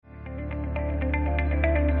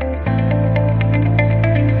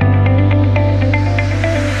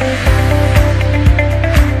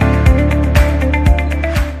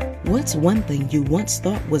What's one thing you once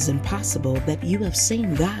thought was impossible that you have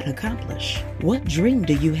seen God accomplish? What dream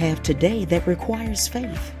do you have today that requires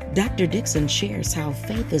faith? Dr. Dixon shares how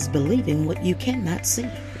faith is believing what you cannot see.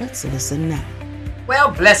 Let's listen now.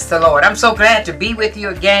 Well, bless the Lord. I'm so glad to be with you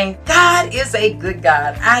again. God is a good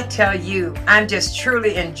God. I tell you, I'm just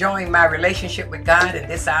truly enjoying my relationship with God in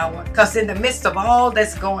this hour. Because in the midst of all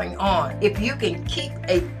that's going on, if you can keep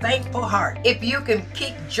a thankful heart, if you can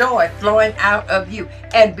keep joy flowing out of you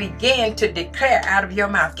and begin to declare out of your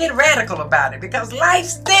mouth, get radical about it because life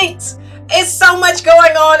stinks. It's so much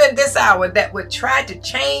going on in this hour that would try to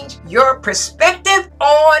change your perspective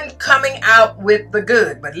on coming out with the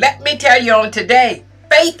good. But let me tell you on today,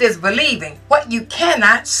 faith is believing what you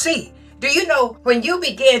cannot see. Do you know when you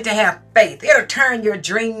begin to have faith, it'll turn your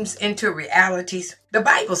dreams into realities? The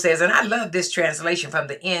Bible says, and I love this translation from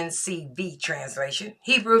the NCV translation,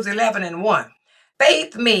 Hebrews 11:1.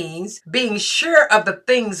 Faith means being sure of the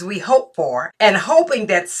things we hope for and hoping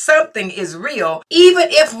that something is real, even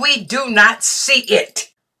if we do not see it.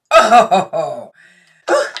 Oh,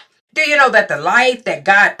 do you know that the life that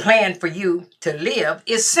God planned for you to live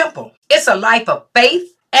is simple? It's a life of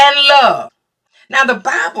faith and love. Now, the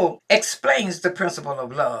Bible explains the principle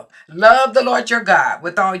of love. Love the Lord your God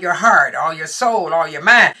with all your heart, all your soul, all your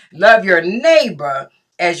mind. Love your neighbor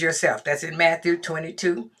as yourself. That's in Matthew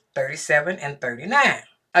 22:37 and 39.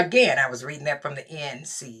 Again, I was reading that from the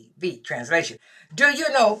NCV translation. Do you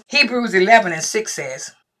know Hebrews 11:6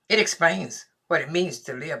 says, it explains what it means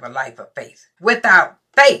to live a life of faith. Without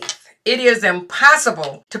faith, it is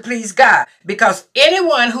impossible to please God because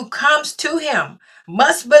anyone who comes to him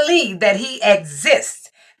must believe that he exists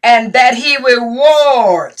and that he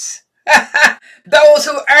rewards those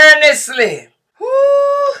who earnestly,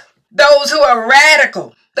 those who are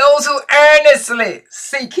radical, those who earnestly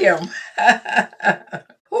seek him.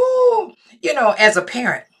 You know, as a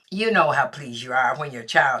parent, you know how pleased you are when your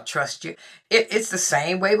child trusts you. It's the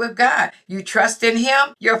same way with God. You trust in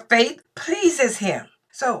him, your faith pleases him.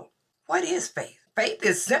 So, what is faith? Faith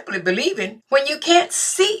is simply believing when you can't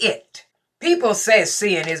see it. People say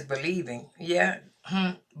seeing is believing. Yeah,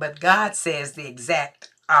 but God says the exact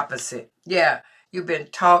opposite. Yeah, you've been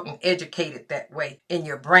taught and educated that way in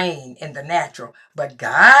your brain, in the natural. But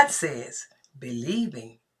God says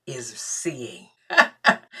believing is seeing.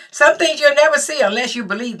 Some things you'll never see unless you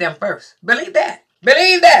believe them first. Believe that.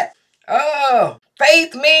 Believe that. Oh,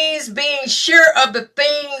 faith means being sure of the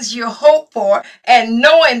things you hope for and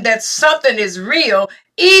knowing that something is real,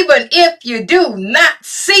 even if you do not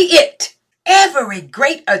see it. Every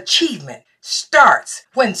great achievement starts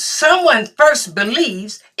when someone first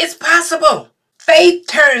believes it's possible. Faith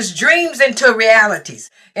turns dreams into realities.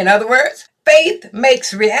 In other words, faith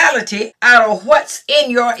makes reality out of what's in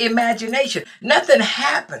your imagination. Nothing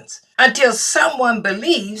happens until someone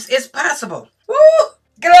believes it's possible. Woo!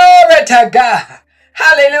 Glory to God.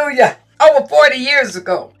 Hallelujah. Over 40 years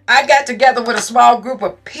ago, I got together with a small group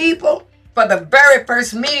of people for the very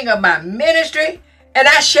first meeting of my ministry, and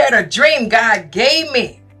I shared a dream God gave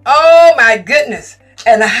me. Oh my goodness.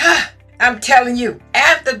 And I'm telling you,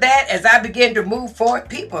 after that, as I began to move forward,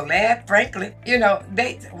 people laughed, frankly. You know,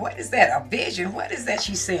 what is that? A vision? What is that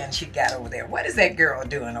she's saying she got over there? What is that girl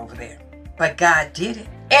doing over there? But God did it.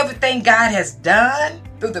 Everything God has done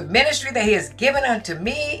through the ministry that he has given unto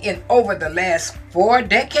me in over the last 4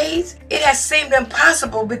 decades, it has seemed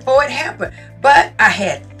impossible before it happened. But I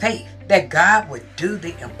had faith that God would do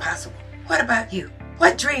the impossible. What about you?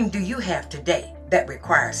 What dream do you have today that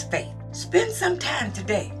requires faith? Spend some time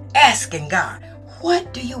today asking God,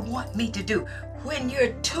 what do you want me to do? When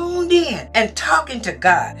you're tuned in and talking to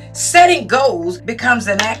God, setting goals becomes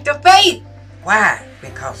an act of faith. Why?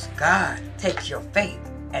 Because God takes your faith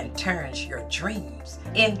and turns your dreams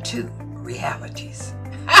into realities.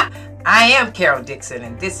 I am Carol Dixon,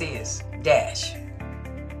 and this is Dash.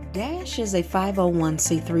 Dash is a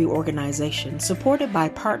 501c3 organization supported by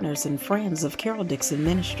partners and friends of Carol Dixon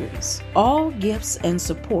Ministries. All gifts and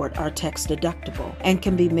support are tax deductible and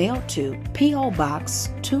can be mailed to P.O. Box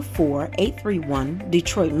 24831,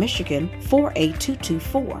 Detroit, Michigan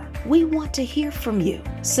 48224. We want to hear from you.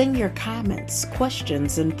 Send your comments,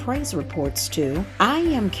 questions, and praise reports to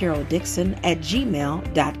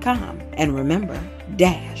iamcaroldixon@gmail.com. And remember,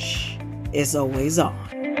 Dash is always on.